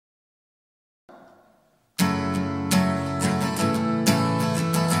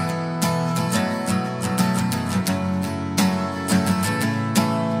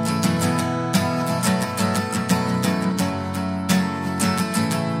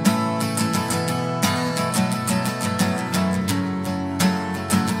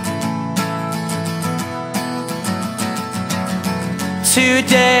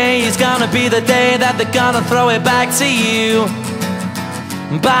Today is gonna be the day that they're gonna throw it back to you.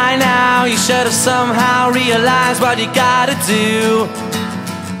 By now you should have somehow realized what you gotta do.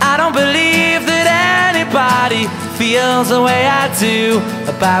 I don't believe that anybody feels the way I do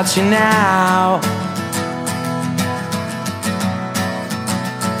about you now.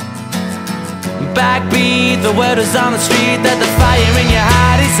 Backbeat, the word is on the street that the fire in your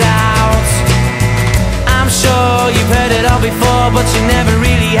heart is out. I'm sure you've heard it all before, but you never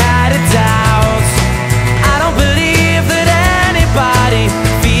really had a doubt.